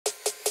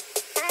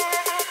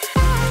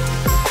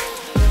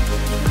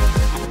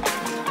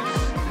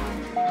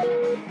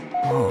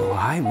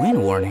high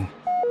wind warning.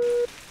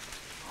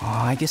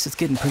 Oh, I guess it's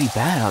getting pretty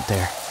bad out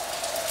there.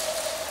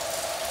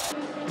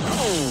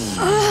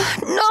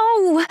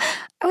 No!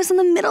 I was in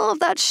the middle of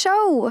that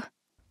show.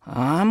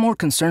 I'm more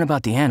concerned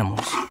about the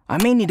animals.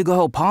 I may need to go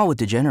help Pa with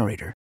the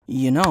generator.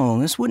 You know,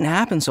 this wouldn't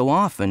happen so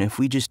often if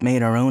we just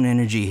made our own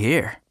energy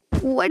here.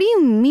 What do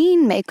you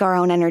mean, make our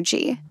own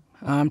energy?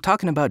 I'm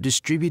talking about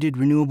distributed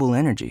renewable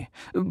energy.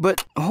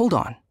 But hold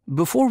on.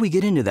 Before we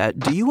get into that,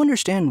 do you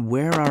understand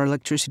where our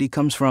electricity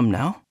comes from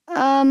now?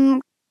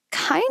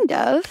 Kind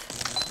of.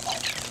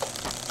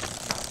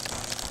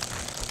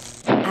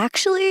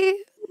 Actually,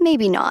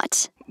 maybe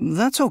not.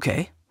 That's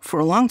okay. For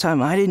a long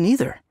time, I didn't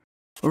either.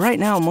 Right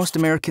now, most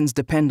Americans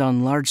depend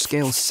on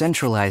large-scale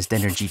centralized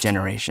energy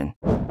generation.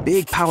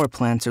 Big power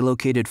plants are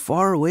located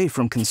far away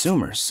from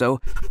consumers, so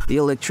the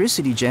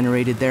electricity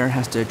generated there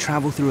has to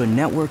travel through a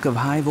network of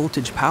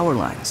high-voltage power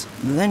lines,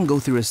 then go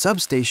through a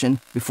substation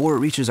before it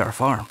reaches our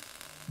farm.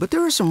 But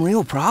there are some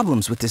real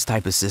problems with this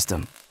type of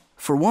system.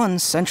 For one,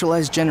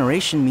 centralized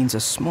generation means a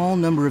small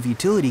number of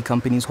utility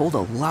companies hold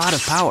a lot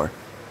of power,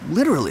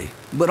 literally,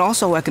 but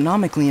also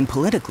economically and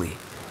politically.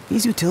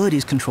 These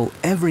utilities control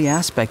every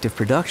aspect of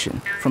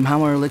production, from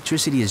how our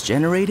electricity is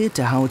generated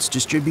to how it's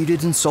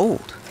distributed and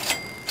sold.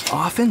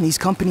 Often, these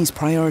companies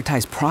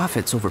prioritize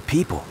profits over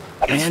people,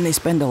 and they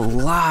spend a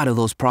lot of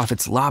those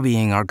profits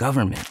lobbying our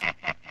government.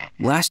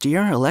 Last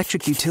year,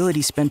 electric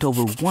utilities spent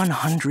over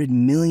 $100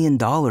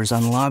 million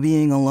on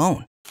lobbying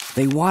alone.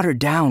 They watered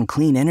down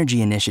clean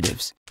energy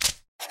initiatives,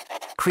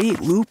 create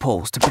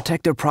loopholes to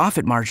protect their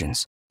profit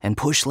margins, and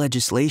push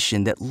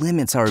legislation that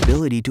limits our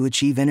ability to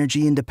achieve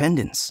energy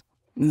independence.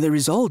 The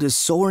result is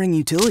soaring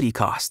utility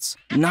costs,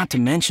 not to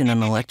mention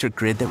an electric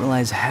grid that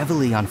relies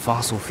heavily on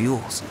fossil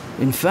fuels.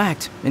 In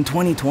fact, in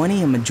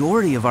 2020, a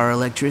majority of our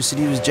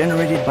electricity was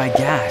generated by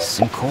gas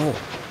and coal.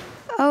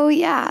 Oh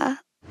yeah,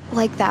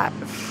 like that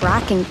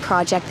fracking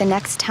project the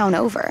next town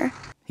over.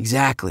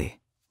 Exactly.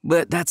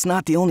 But that's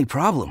not the only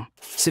problem.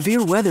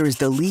 Severe weather is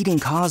the leading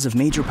cause of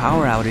major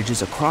power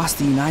outages across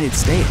the United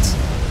States.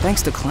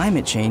 Thanks to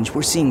climate change,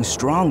 we're seeing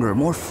stronger,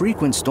 more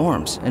frequent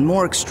storms and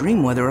more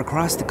extreme weather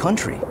across the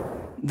country.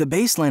 The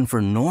baseline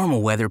for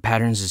normal weather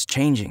patterns is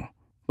changing,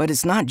 but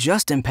it's not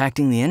just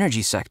impacting the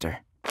energy sector.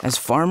 As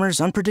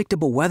farmers,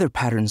 unpredictable weather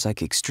patterns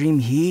like extreme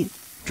heat,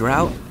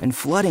 drought, and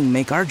flooding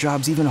make our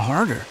jobs even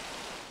harder.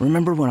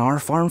 Remember when our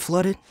farm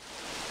flooded?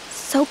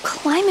 So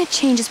climate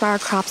change is why our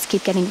crops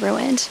keep getting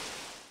ruined.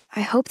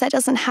 I hope that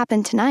doesn't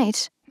happen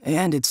tonight.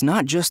 And it's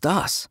not just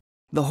us.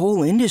 The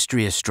whole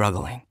industry is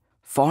struggling.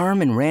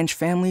 Farm and ranch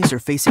families are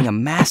facing a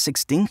mass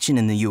extinction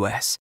in the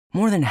U.S.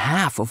 More than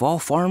half of all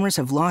farmers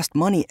have lost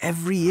money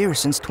every year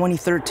since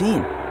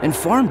 2013, and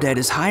farm debt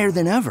is higher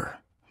than ever.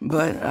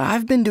 But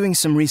I've been doing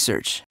some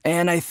research,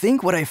 and I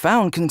think what I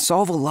found can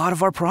solve a lot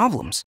of our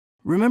problems.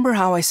 Remember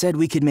how I said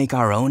we could make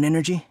our own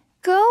energy?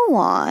 Go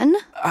on.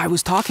 I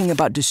was talking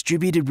about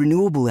distributed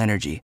renewable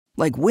energy,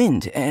 like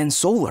wind and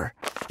solar.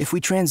 If we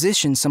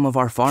transition some of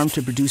our farm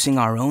to producing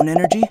our own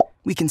energy,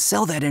 we can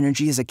sell that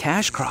energy as a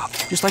cash crop,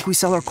 just like we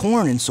sell our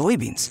corn and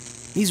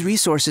soybeans. These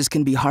resources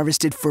can be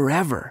harvested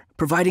forever,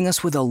 providing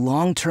us with a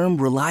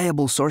long-term,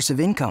 reliable source of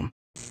income.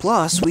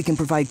 Plus, we can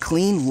provide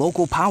clean,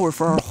 local power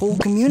for our whole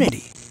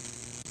community.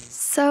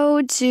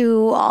 So,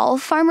 do all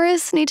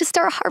farmers need to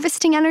start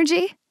harvesting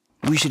energy?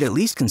 We should at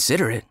least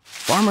consider it.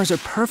 Farmers are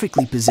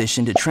perfectly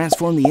positioned to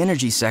transform the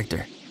energy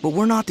sector, but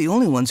we're not the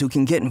only ones who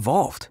can get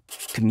involved.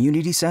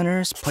 Community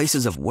centers,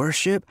 places of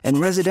worship, and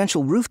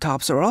residential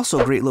rooftops are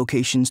also great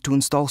locations to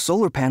install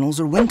solar panels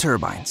or wind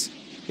turbines.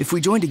 If we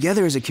join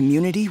together as a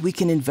community, we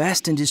can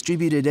invest in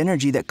distributed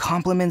energy that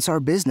complements our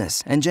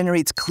business and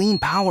generates clean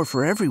power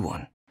for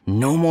everyone.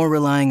 No more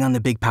relying on the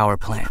big power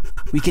plant.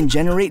 We can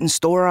generate and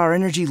store our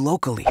energy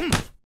locally.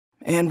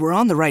 And we're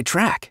on the right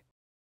track.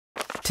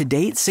 To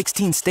date,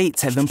 16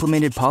 states have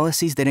implemented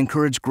policies that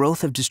encourage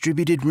growth of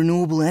distributed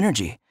renewable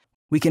energy.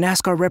 We can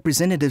ask our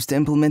representatives to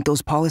implement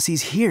those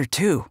policies here,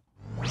 too.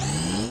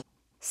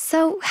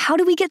 So, how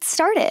do we get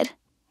started?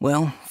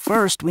 Well,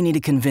 first we need to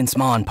convince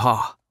Ma and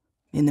Pa.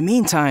 In the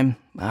meantime,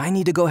 I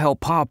need to go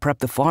help Pa prep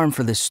the farm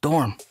for this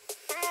storm.